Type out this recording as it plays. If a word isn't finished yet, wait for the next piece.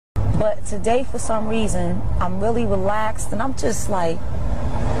But today, for some reason, I'm really relaxed, and I'm just like,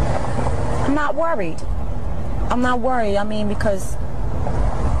 I'm not worried. I'm not worried. I mean, because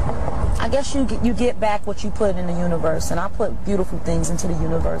I guess you get back what you put in the universe, and I put beautiful things into the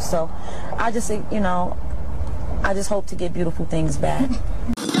universe. So I just, I just hope to get beautiful things back.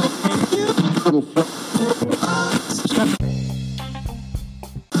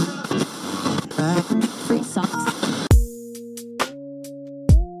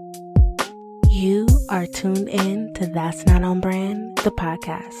 You are tuned in to That's Not On Brand, the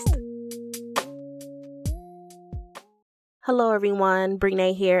podcast. Hello everyone,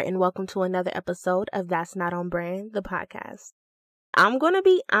 Brene here, and welcome to another episode of That's Not On Brand, the podcast. I'm going to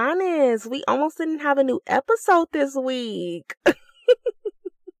be honest, we almost didn't have a new episode this week.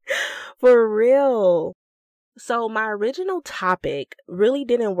 For real. So my original topic really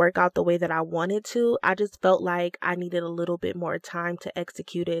didn't work out the way that I wanted to. I just felt like I needed a little bit more time to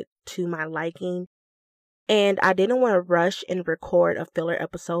execute it to my liking. And I didn't want to rush and record a filler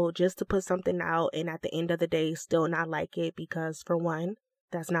episode just to put something out and at the end of the day still not like it, because for one,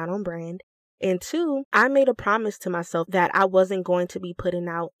 that's not on brand. And two, I made a promise to myself that I wasn't going to be putting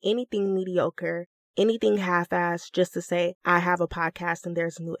out anything mediocre, anything half-assed just to say I have a podcast and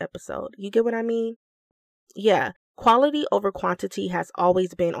there's a new episode. You get what I mean? Yeah, quality over quantity has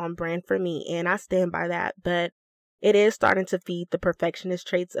always been on brand for me, and I stand by that, but it is starting to feed the perfectionist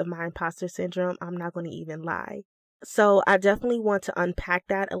traits of my imposter syndrome. I'm not going to even lie. So I definitely want to unpack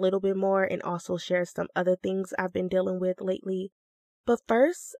that a little bit more and also share some other things I've been dealing with lately. But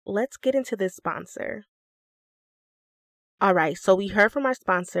first, let's get into this sponsor. All right, so we heard from our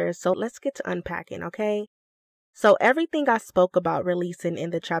sponsors, so let's get to unpacking, okay? So everything I spoke about releasing in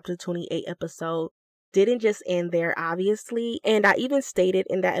the Chapter 28 episode didn't just end there, obviously. And I even stated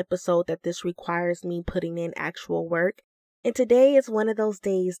in that episode that this requires me putting in actual work. And today is one of those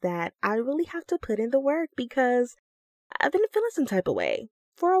days that I really have to put in the work because I've been feeling some type of way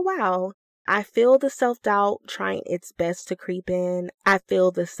for a while. I feel the self-doubt trying its best to creep in. I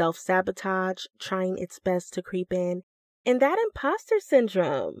feel the self-sabotage trying its best to creep in. And that imposter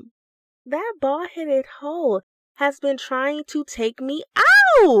syndrome, that bald-headed hoe, has been trying to take me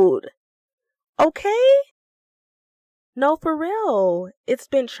out. Okay? No, for real. It's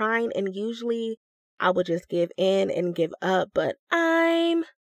been trying, and usually I would just give in and give up, but I'm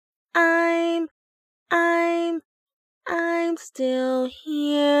still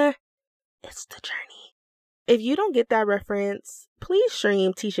here. It's the journey. If you don't get that reference, please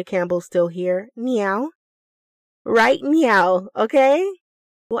stream Tisha Campbell's Still Here. Meow. Right meow, okay?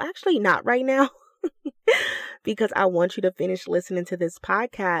 Well, actually not right now, because I want you to finish listening to this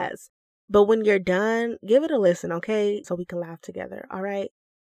podcast. But when you're done, give it a listen, okay? So we can laugh together, all right?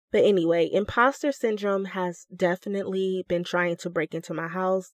 But anyway, imposter syndrome has definitely been trying to break into my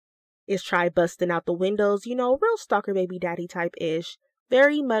house. It's tried busting out the windows, real stalker baby daddy type-ish.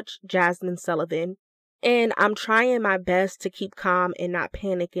 Very much Jasmine Sullivan. And I'm trying my best to keep calm and not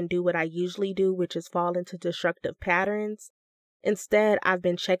panic and do what I usually do, which is fall into destructive patterns. Instead, I've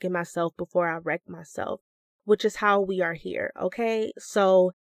been checking myself before I wreck myself, which is how we are here, okay?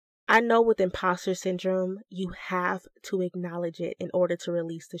 So I know with imposter syndrome, you have to acknowledge it in order to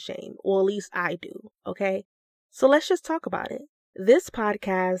release the shame. Or at least I do, okay? So let's just talk about it. This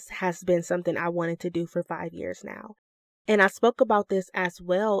podcast has been something I wanted to do for 5 years now. And I spoke about this as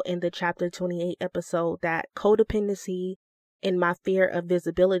well in the Chapter 28 episode, that codependency and my fear of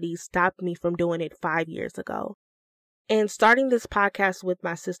visibility stopped me from doing it 5 years ago. And starting this podcast with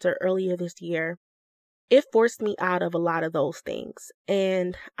my sister earlier this year, it forced me out of a lot of those things.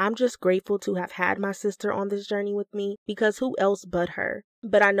 And I'm just grateful to have had my sister on this journey with me, because who else but her?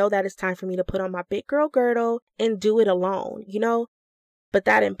 But I know that it's time for me to put on my big girl girdle and do it alone, But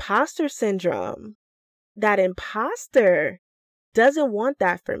that imposter syndrome, that imposter doesn't want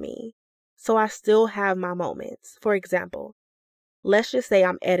that for me. So I still have my moments. For example, let's just say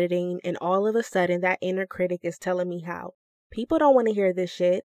I'm editing and all of a sudden that inner critic is telling me how people don't want to hear this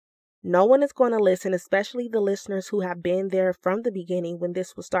shit. No one is going to listen, especially the listeners who have been there from the beginning when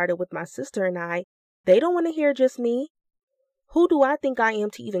this was started with my sister and I. They don't want to hear just me. Who do I think I am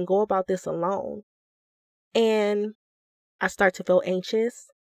to even go about this alone? And I start to feel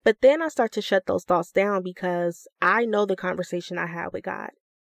anxious, but then I start to shut those thoughts down because I know the conversation I had with God.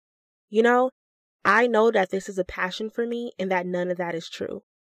 I know that this is a passion for me and that none of that is true.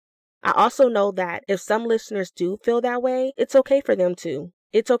 I also know that if some listeners do feel that way, it's okay for them to.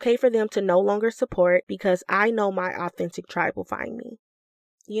 It's okay for them to no longer support, because I know my authentic tribe will find me.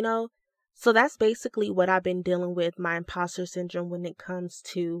 So that's basically what I've been dealing with, my imposter syndrome, when it comes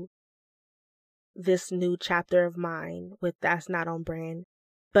to this new chapter of mine with That's Not On Brand.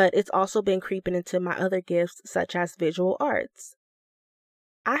 but it's also been creeping into my other gifts, such as visual arts.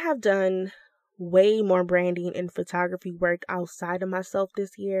 I have done way more branding and photography work outside of myself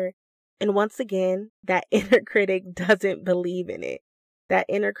this year. And once again, that inner critic doesn't believe in it. That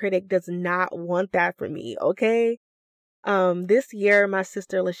inner critic does not want that for me, okay? This year, my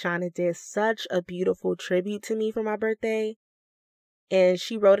sister Lashana did such a beautiful tribute to me for my birthday. And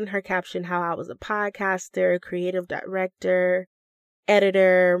she wrote in her caption how I was a podcaster, creative director,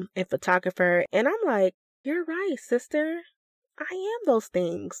 editor, and photographer. And I'm like, you're right, sister. I am those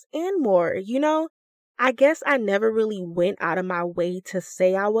things and more, I guess I never really went out of my way to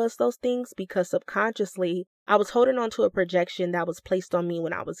say I was those things because subconsciously I was holding on to a projection that was placed on me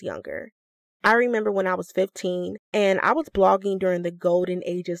when I was younger. I remember when I was 15 and I was blogging during the golden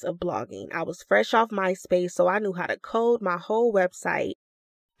ages of blogging. I was fresh off MySpace, so I knew how to code my whole website.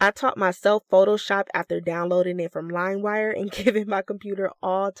 I taught myself Photoshop after downloading it from LimeWire and giving my computer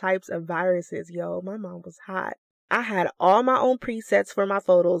all types of viruses. Yo, my mom was hot. I had all my own presets for my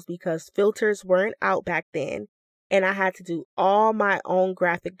photos because filters weren't out back then, and I had to do all my own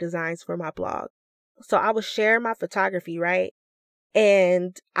graphic designs for my blog. So I would share my photography, right?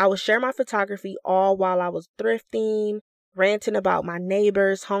 And I would share my photography all while I was thrifting, ranting about my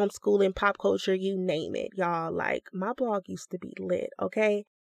neighbors, homeschooling, pop culture, you name it, y'all. Like, my blog used to be lit, okay?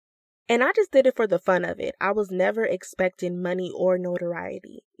 And I just did it for the fun of it. I was never expecting money or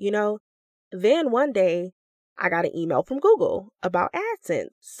notoriety, Then one day, I got an email from Google about AdSense.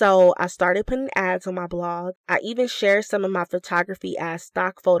 So I started putting ads on my blog. I even shared some of my photography as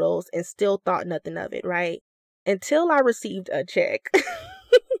stock photos and still thought nothing of it, right? Until I received a check.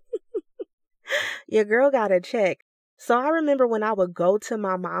 Your girl got a check. So I remember when I would go to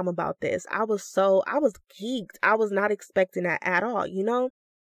my mom about this, I was geeked. I was not expecting that at all,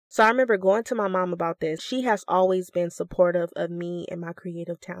 So I remember going to my mom about this. She has always been supportive of me and my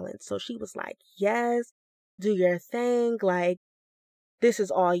creative talents. So she was like, yes, do your thing. Like, this is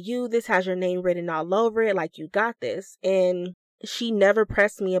all you. This has your name written all over it. Like, you got this. And she never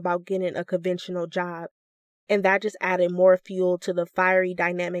pressed me about getting a conventional job. And that just added more fuel to the fiery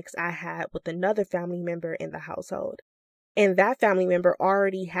dynamics I had with another family member in the household. And that family member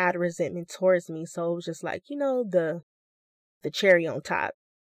already had resentment towards me. So it was just like, the cherry on top.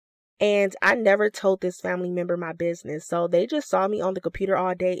 And I never told this family member my business. So they just saw me on the computer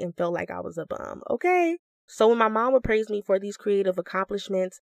all day and felt like I was a bum. Okay. So when my mom would praise me for these creative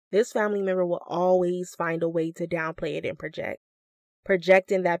accomplishments, this family member will always find a way to downplay it and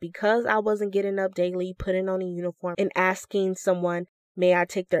projecting that because I wasn't getting up daily, putting on a uniform and asking someone, may I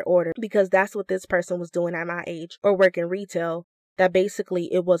take their order? Because that's what this person was doing at my age or working retail, that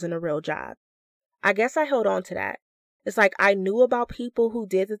basically it wasn't a real job. I guess I held on to that. It's like I knew about people who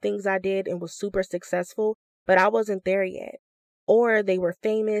did the things I did and was super successful, but I wasn't there yet. Or they were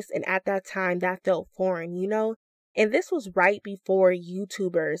famous, and at that time that felt foreign, And this was right before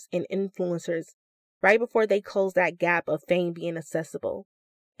YouTubers and influencers, right before they closed that gap of fame being accessible.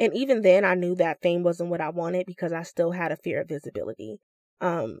 And even then, I knew that fame wasn't what I wanted because I still had a fear of visibility.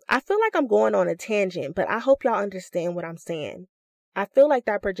 I feel like I'm going on a tangent, but I hope y'all understand what I'm saying. I feel like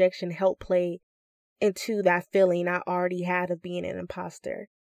that projection helped play into that feeling I already had of being an imposter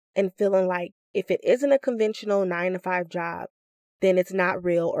and feeling like if it isn't a conventional 9-to-5 job, then it's not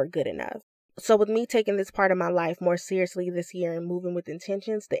real or good enough. So with me taking this part of my life more seriously this year and moving with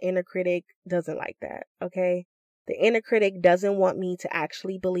intentions, the inner critic doesn't like that, okay? The inner critic doesn't want me to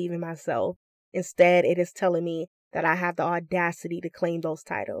actually believe in myself. Instead, it is telling me that I have the audacity to claim those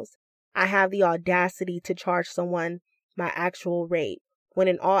titles. I have the audacity to charge someone my actual rate, when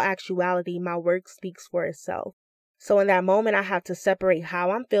in all actuality, my work speaks for itself. So in that moment, I have to separate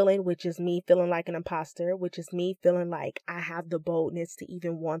how I'm feeling, which is me feeling like an imposter, which is me feeling like I have the boldness to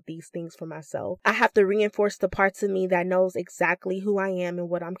even want these things for myself. I have to reinforce the parts of me that knows exactly who I am and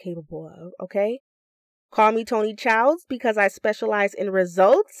what I'm capable of, okay? Call me Tony Childs because I specialize in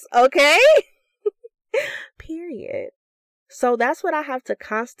results, okay? Period. So that's what I have to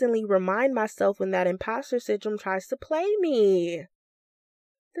constantly remind myself when that imposter syndrome tries to play me.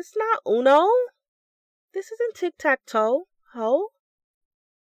 This is not Uno. This isn't tic-tac-toe, ho.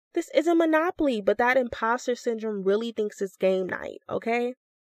 This isn't Monopoly, but that imposter syndrome really thinks it's game night, okay?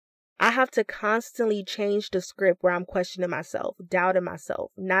 I have to constantly change the script where I'm questioning myself, doubting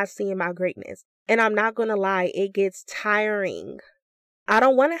myself, not seeing my greatness. And I'm not going to lie, it gets tiring. I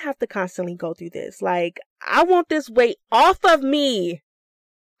don't want to have to constantly go through this. Like, I want this weight off of me.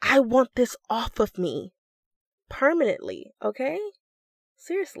 I want this off of me. Permanently, okay?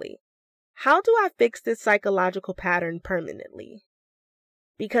 Seriously. How do I fix this psychological pattern permanently?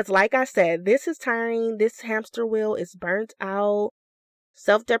 Because like I said, this is tiring. This hamster wheel is burnt out.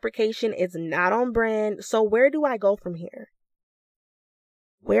 Self-deprecation is not on brand. So where do I go from here?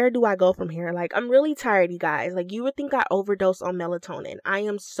 Where do I go from here? Like, I'm really tired, you guys. Like, you would think I overdosed on melatonin. I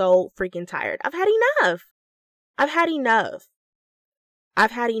am so freaking tired. I've had enough. I've had enough.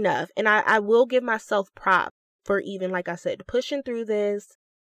 I've had enough. And I will give myself props for even, like I said, pushing through this,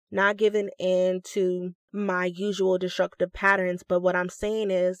 not giving in to my usual destructive patterns. But what I'm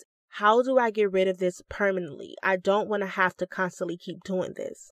saying is, how do I get rid of this permanently? I don't want to have to constantly keep doing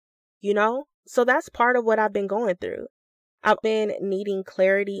this, you know? So that's part of what I've been going through. I've been needing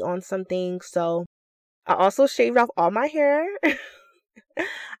clarity on some things. So I also shaved off all my hair.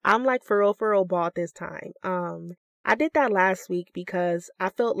 I'm like for real bald this time. I did that last week because I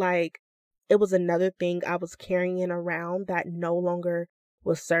felt like it was another thing I was carrying around that no longer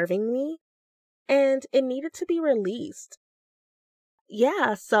was serving me, and it needed to be released.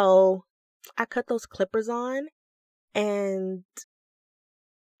 Yeah, so I cut those clippers on and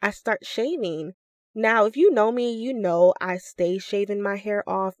I start shaving. Now, if you know me, you know I stay shaving my hair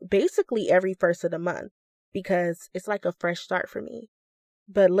off basically every first of the month because it's like a fresh start for me.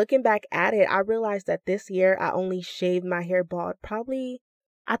 But looking back at it, I realized that this year I only shaved my hair bald.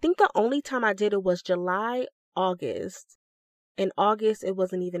 I think the only time I did it was July, August. In August, it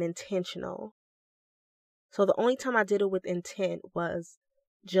wasn't even intentional. So the only time I did it with intent was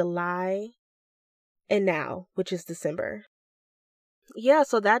July and now, which is December. Yeah,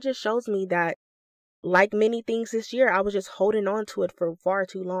 so that just shows me that, like many things this year, I was just holding on to it for far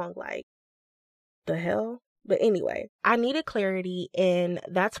too long. Like, the hell? But anyway, I needed clarity, and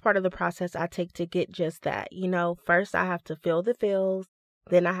that's part of the process I take to get just that. You know, first I have to feel the feels,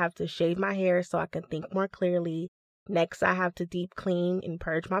 then I have to shave my hair so I can think more clearly. Next, I have to deep clean and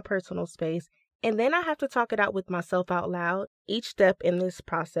purge my personal space, and then I have to talk it out with myself out loud. Each step in this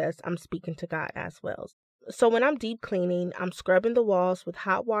process, I'm speaking to God as well. So when I'm deep cleaning, I'm scrubbing the walls with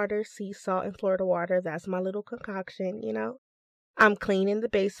hot water, sea salt, and Florida water. That's my little concoction, you know. I'm cleaning the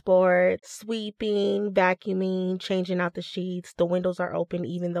baseboard, sweeping, vacuuming, changing out the sheets. The windows are open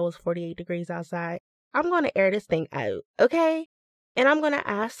even though it's 48 degrees outside. I'm going to air this thing out, okay? And I'm going to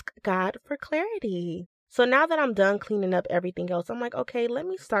ask God for clarity. So now that I'm done cleaning up everything else, I'm like, okay, let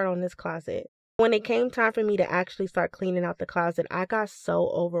me start on this closet. When it came time for me to actually start cleaning out the closet, I got so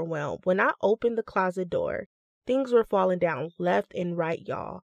overwhelmed. When I opened the closet door, things were falling down left and right,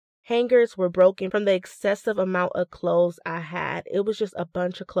 y'all. Hangers were broken from the excessive amount of clothes I had. It was just a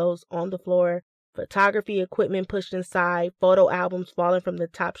bunch of clothes on the floor, photography equipment pushed inside, photo albums falling from the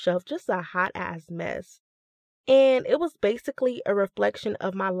top shelf, just a hot ass mess. And it was basically a reflection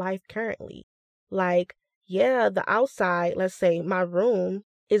of my life currently. Like, yeah, the outside, let's say my room,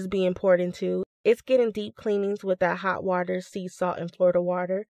 is being poured into. It's getting deep cleanings with that hot water, sea salt, and Florida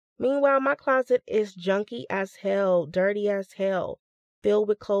water. Meanwhile, my closet is junky as hell, dirty as hell, filled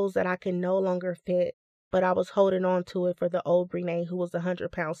with clothes that I can no longer fit, but I was holding on to it for the old Brene who was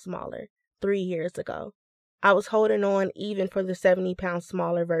 100 pounds smaller 3 years ago. I was holding on even for the 70 pounds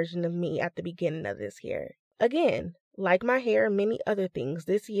smaller version of me at the beginning of this year. Again, like my hair and many other things,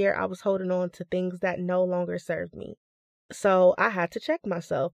 this year I was holding on to things that no longer served me. So I had to check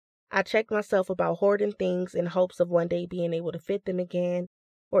myself. I checked myself about hoarding things in hopes of one day being able to fit them again,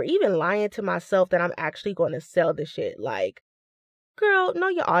 or even lying to myself that I'm actually going to sell the shit. Like, girl, know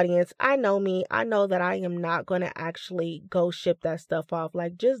your audience. I know me. I know that I am not going to actually go ship that stuff off.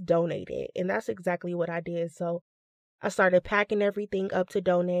 Like, just donate it. And that's exactly what I did. So I started packing everything up to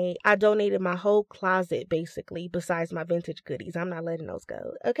donate. I donated my whole closet, basically, besides my vintage goodies. I'm not letting those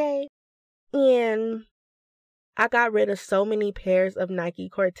go, okay? And I got rid of so many pairs of Nike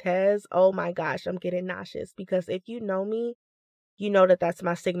Cortez. Oh my gosh, I'm getting nauseous because if you know me, you know that that's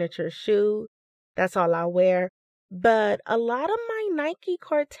my signature shoe. That's all I wear. But a lot of my Nike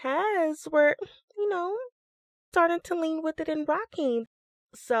Cortez were, starting to lean with it and rocking.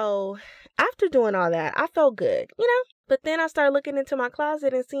 So after doing all that, I felt good, But then I started looking into my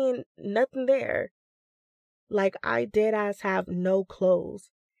closet and seeing nothing there. Like, I dead ass have no clothes.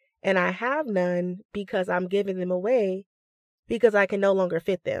 And I have none because I'm giving them away because I can no longer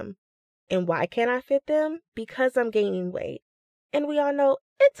fit them. And why can't I fit them? Because I'm gaining weight. And we all know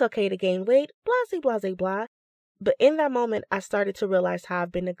it's okay to gain weight, blah, blah, blah, blah. But in that moment, I started to realize how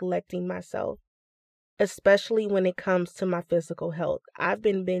I've been neglecting myself, especially when it comes to my physical health. I've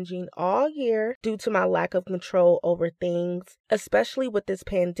been binging all year due to my lack of control over things, especially with this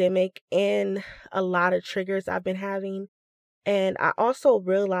pandemic and a lot of triggers I've been having. And I also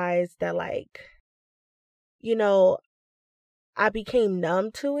realized that, I became numb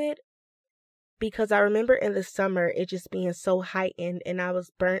to it because I remember in the summer it just being so heightened and I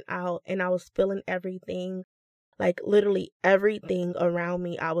was burnt out and I was feeling everything. Like literally everything around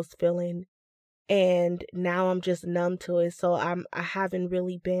me I was feeling, and now I'm just numb to it. So I haven't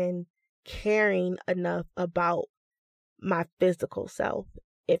really been caring enough about my physical self,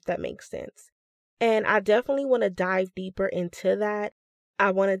 if that makes sense. And I definitely want to dive deeper into that.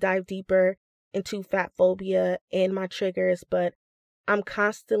 I want to dive deeper into fat phobia and my triggers, but I'm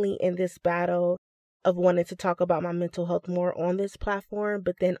constantly in this battle of wanting to talk about my mental health more on this platform,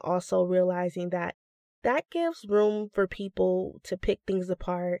 but then also realizing that that gives room for people to pick things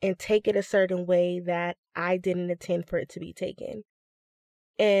apart and take it a certain way that I didn't intend for it to be taken.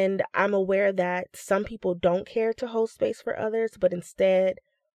 And I'm aware that some people don't care to hold space for others, but instead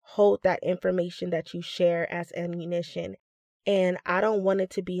hold that information that you share as ammunition. And I don't want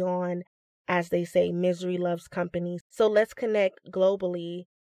it to be on, as they say, misery loves company. So let's connect globally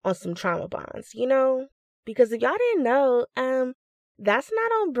on some trauma bonds, you know? Because if y'all didn't know, That's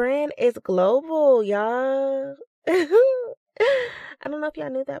Not On Brand is global, y'all. I don't know if y'all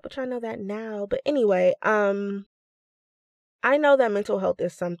knew that, but y'all know that now. But anyway, I know that mental health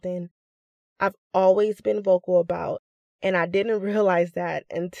is something I've always been vocal about, and I didn't realize that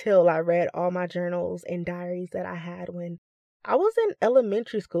until I read all my journals and diaries that I had when I was in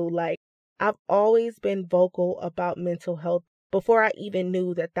elementary school. Like, I've always been vocal about mental health before I even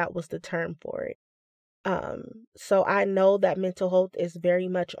knew that that was the term for it. So I know that mental health is very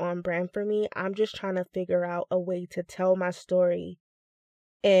much on brand for me. I'm just trying to figure out a way to tell my story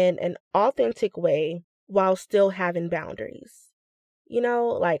in an authentic way while still having boundaries. You know,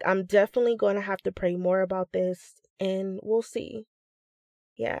 like I'm definitely going to have to pray more about this, and we'll see.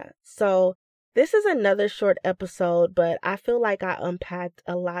 Yeah. So this is another short episode, but I feel like I unpacked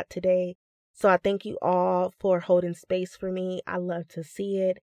a lot today. So I thank you all for holding space for me. I love to see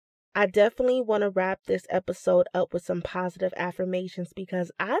it. I definitely want to wrap this episode up with some positive affirmations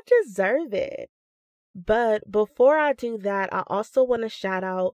because I deserve it. But before I do that, I also want to shout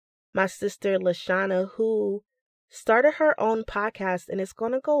out my sister Lashana, who started her own podcast, and it's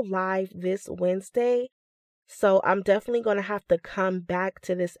going to go live this Wednesday. So I'm definitely going to have to come back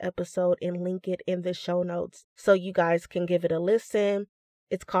to this episode and link it in the show notes so you guys can give it a listen.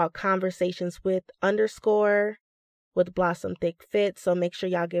 It's called Conversations with Blossom Thick Fit. So make sure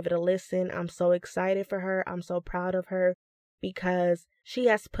y'all give it a listen. I'm so excited for her. I'm so proud of her because she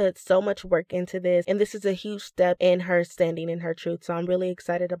has put so much work into this, and this is a huge step in her standing in her truth. So I'm really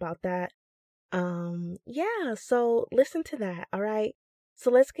excited about that. Yeah, so listen to that. All right.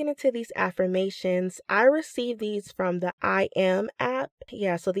 So let's get into these affirmations. I received these from the I Am app.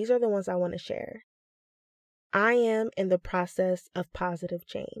 Yeah, so these are the ones I want to share. I am in the process of positive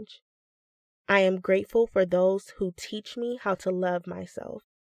change. I am grateful for those who teach me how to love myself.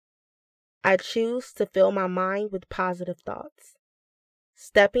 I choose to fill my mind with positive thoughts.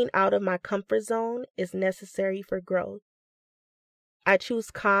 Stepping out of my comfort zone is necessary for growth. I choose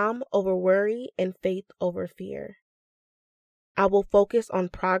calm over worry and faith over fear. I will focus on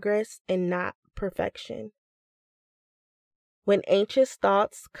progress and not perfection. When anxious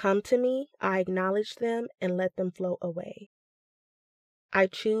thoughts come to me, I acknowledge them and let them float away. I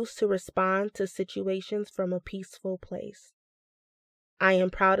choose to respond to situations from a peaceful place. I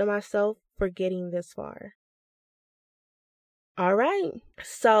am proud of myself for getting this far. All right.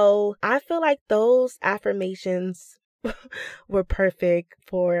 So I feel like those affirmations were perfect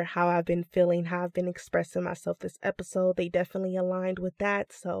for how I've been feeling, how I've been expressing myself this episode. They definitely aligned with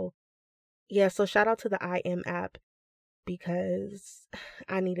that. So yeah, so shout out to the I Am app because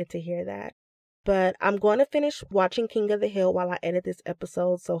I needed to hear that. But I'm going to finish watching King of the Hill while I edit this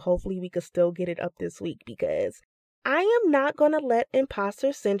episode, so hopefully we could still get it up this week because I am not going to let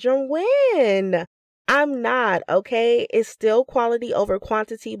imposter syndrome win. I'm not, okay? It's still quality over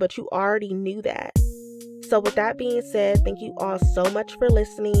quantity, but you already knew that. So with that being said, thank you all so much for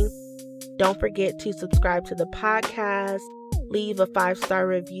listening. Don't forget to subscribe to the podcast, leave a 5-star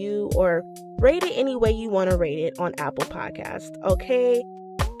review, or rate it any way you want to rate it on Apple Podcasts, okay?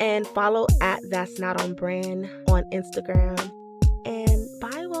 And follow at That's Not On Brand on Instagram.